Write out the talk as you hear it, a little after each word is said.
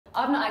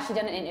I've not actually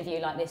done an interview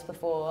like this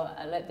before,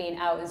 like being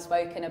out and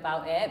spoken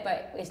about it,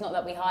 but it's not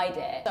that we hide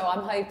it. So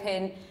I'm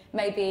hoping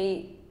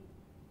maybe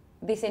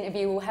this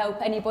interview will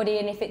help anybody,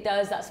 and if it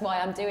does, that's why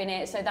I'm doing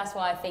it. So that's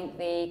why I think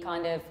the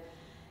kind of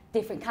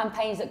different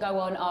campaigns that go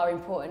on are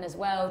important as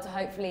well, to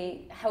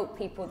hopefully help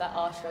people that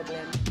are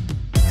struggling.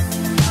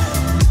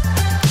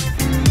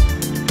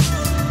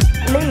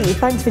 Leigh,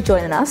 thanks for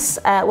joining us.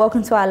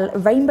 Welcome to our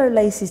Rainbow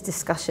Laces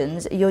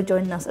discussions. You're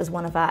joining us as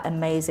one of our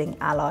amazing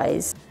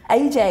allies.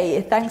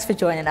 AJ, thanks for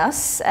joining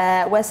us.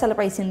 We're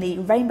celebrating the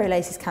Rainbow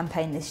Laces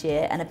campaign this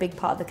year, and a big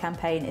part of the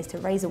campaign is to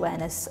raise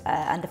awareness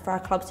and for our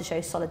clubs to show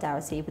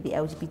solidarity with the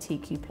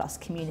LGBTQ+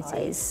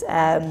 communities.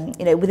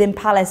 You know, within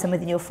Palace and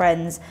within your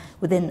friends,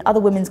 within other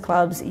women's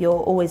clubs, you're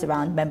always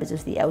around members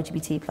of the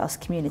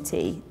LGBT+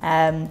 community.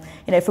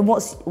 You know, from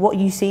what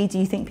you see, do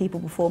you think people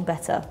perform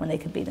better when they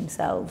can be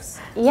themselves?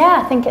 Yeah,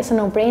 I think it's a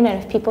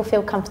no-brainer. If people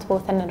feel comfortable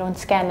within their own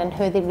skin and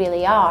who they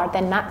really are,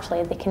 then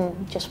naturally they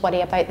can just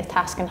worry about the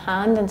task in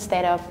hand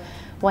instead of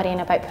worrying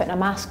about putting a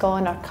mask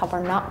on or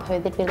covering up who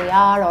they really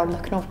are or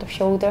looking over their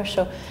shoulder.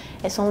 So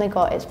it's only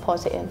got its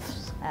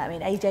positives. I mean,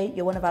 AJ,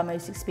 you're one of our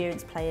most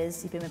experienced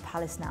players. You've been with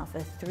Palace now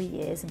for 3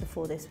 years, and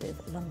before this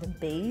with London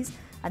Bees,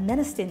 and then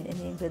a stint in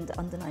the England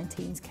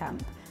under-19s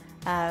camp.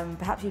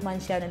 Perhaps you'd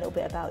mind sharing a little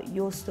bit about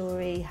your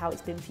story, how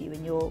it's been for you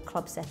in your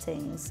club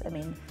settings. I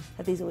mean,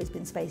 have these always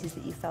been spaces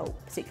that you felt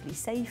particularly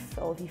safe,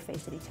 or have you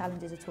faced any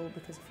challenges at all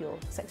because of your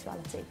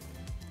sexuality?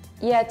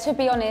 Yeah, to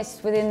be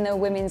honest, within the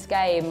women's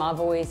game, I've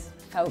always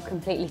felt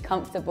completely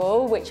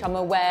comfortable, which I'm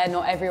aware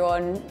not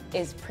everyone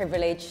is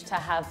privileged to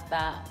have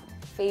that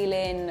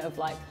feeling of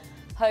like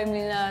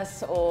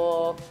homeliness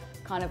or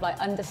kind of like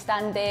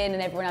understanding,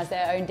 and everyone has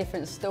their own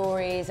different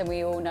stories, and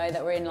we all know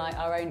that we're in like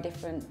our own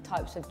different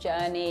types of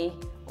journey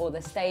or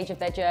the stage of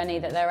their journey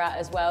that they're at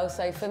as well.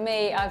 So for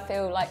me, I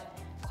feel like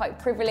quite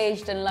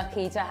privileged and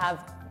lucky to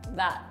have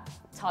that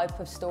type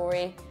of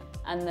story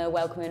and the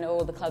welcome in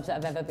all the clubs that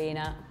I've ever been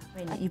at.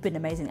 I mean, you've been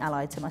an amazing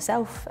ally to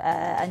myself,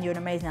 and you're an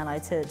amazing ally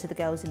to the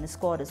girls in the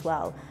squad as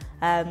well.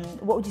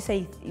 What would you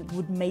say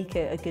would make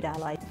a good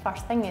ally? The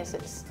first thing is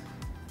it's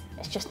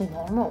just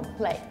normal.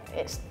 Like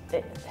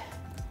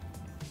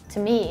to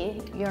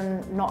me, you're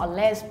not a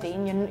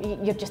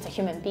lesbian, you're just a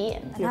human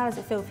being. And how does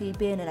it feel for you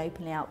being an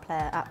openly out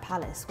player at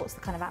Palace? What's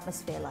the kind of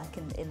atmosphere like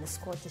in the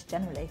squad just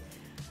generally?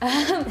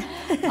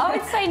 I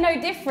would say no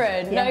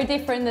different. Yeah. No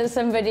different than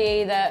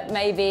somebody that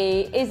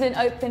maybe isn't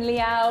openly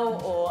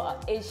out or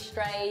is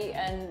straight,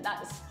 and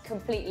that's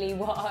completely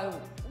what I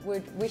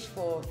would wish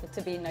for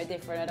to be no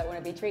different. I don't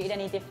want to be treated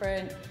any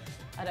different.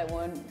 I don't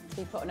want to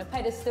be put on a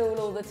pedestal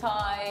all the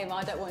time.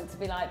 I don't want to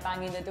be like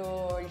banging the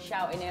door and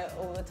shouting it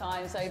all the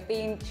time. So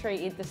being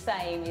treated the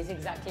same is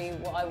exactly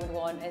what I would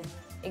want, is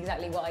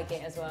exactly what I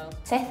get as well.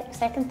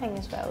 Second thing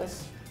as well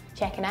is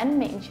checking in,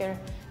 making sure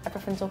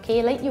everything's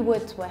okay, like you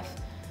would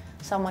with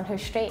someone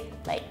who's straight.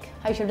 Like,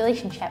 how's your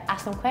relationship?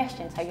 Ask them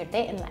questions, how's your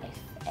dating life?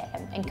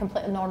 And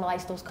completely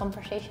normalise those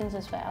conversations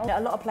as well.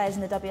 A lot of players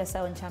in the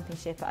WSL and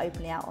Championship are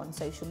openly out on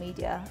social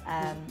media.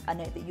 I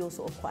know that you're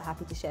sort of quite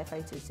happy to share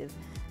photos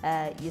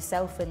of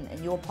yourself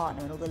and your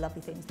partner and all the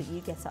lovely things that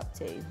you get up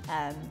to.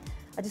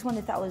 I just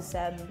wondered if that was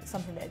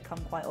something that had come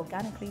quite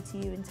organically to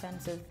you in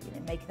terms of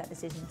making that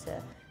decision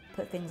to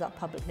put things up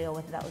publicly, or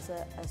whether that was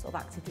a sort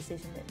of active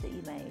decision that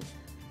you made.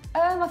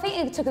 I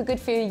think it took a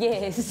good few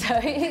years, so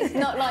it's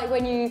not like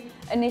when you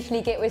initially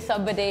get with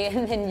somebody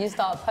and then you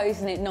start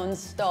posting it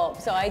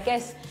non-stop. So I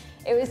guess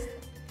it was,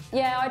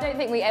 yeah, I don't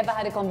think we ever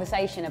had a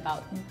conversation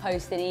about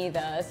posting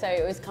either. So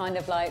it was kind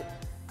of like,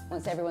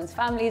 once everyone's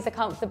families are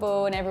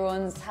comfortable and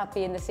everyone's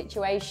happy in the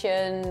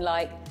situation,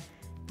 like,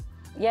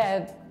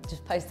 yeah,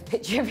 just post a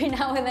picture every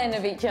now and then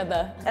of each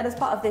other. And as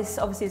part of this,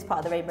 obviously as part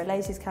of the Rainbow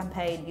Laces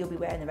campaign, you'll be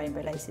wearing the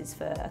Rainbow Laces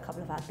for a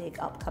couple of our big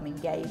upcoming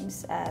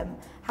games.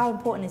 How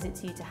important is it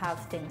to you to have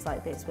things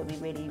like this where we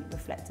really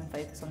reflect and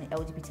focus on the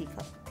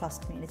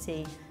LGBT+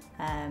 community,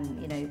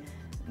 you know,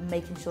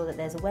 making sure that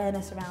there's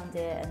awareness around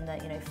it, and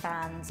that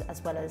fans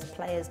as well as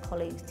players,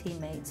 colleagues,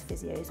 teammates,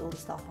 physios, all the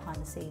staff behind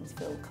the scenes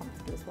feel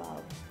comfortable as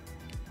well?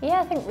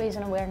 Yeah, I think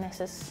raising awareness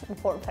is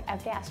important for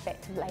every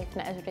aspect of life,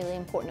 and it is really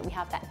important that we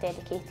have that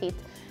dedicated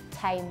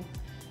time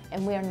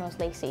in wearing those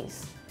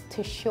laces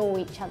to show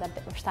each other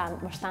that we're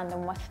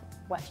standing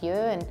with you.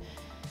 And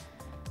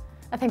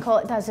I think all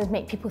it does is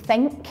make people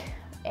think.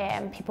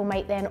 People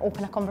might then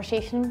open a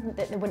conversation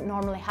that they wouldn't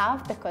normally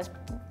have, because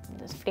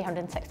there's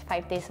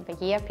 365 days of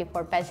a year,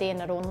 people are busy in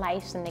their own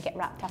lives and they get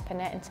wrapped up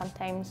in it, and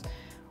sometimes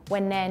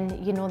when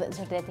then you know that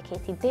there's a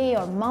dedicated day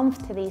or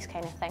month to these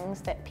kind of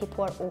things, that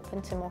people are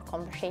open to more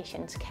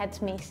conversations.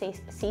 Kids may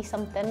see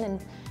something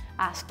and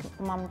ask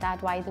mum,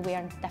 dad why they're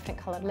wearing different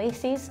coloured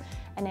laces,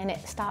 and then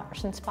it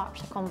starts and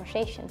sparks a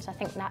conversation. So I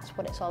think that's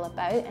what it's all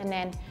about. And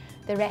then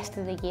the rest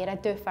of the year, I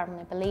do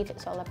firmly believe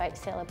it's all about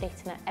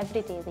celebrating it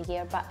every day of the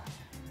year, but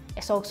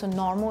it's also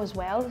normal as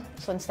well.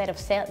 So instead of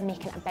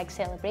making it a big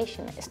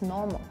celebration, it's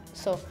normal.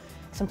 So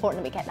it's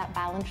important that we get that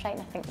balance right,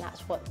 and I think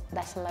that's what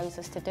this allows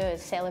us to do,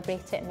 is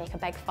celebrate it and make a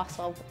big fuss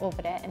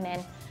over it, and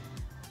then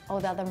all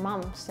the other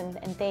months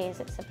and days.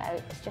 It's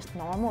just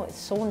normal. It's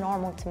so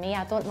normal to me.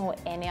 I don't know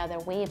any other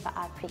way, but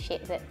I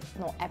appreciate that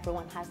not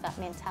everyone has that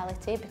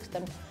mentality because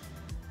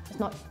it's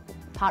not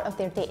part of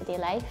their day-to-day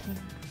life.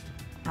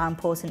 How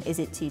important is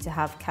it to you to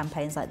have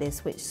campaigns like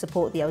this which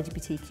support the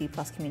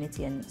LGBTQ+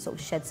 community and sort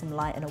of shed some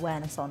light and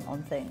awareness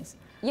on things?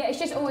 Yeah, it's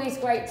just always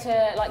great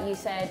to, like you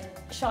said,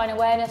 shine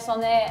awareness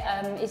on it.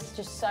 It's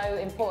just so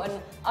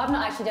important. I've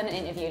not actually done an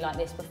interview like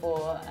this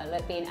before,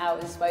 like being out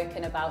and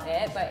spoken about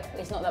it, but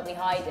it's not that we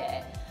hide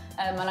it.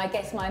 And I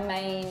guess my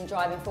main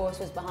driving force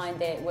was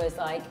behind it was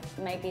like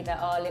maybe there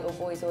are little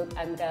boys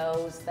and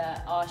girls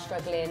that are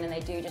struggling and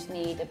they do just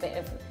need a bit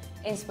of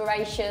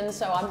inspiration.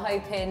 So I'm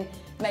hoping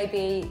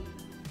maybe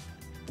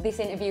this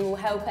interview will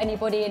help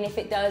anybody, and if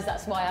it does,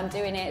 that's why I'm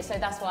doing it. So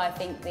that's why I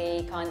think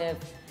the kind of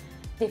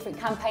different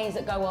campaigns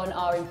that go on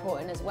are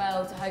important as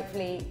well, to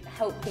hopefully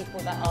help people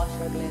that are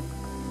struggling.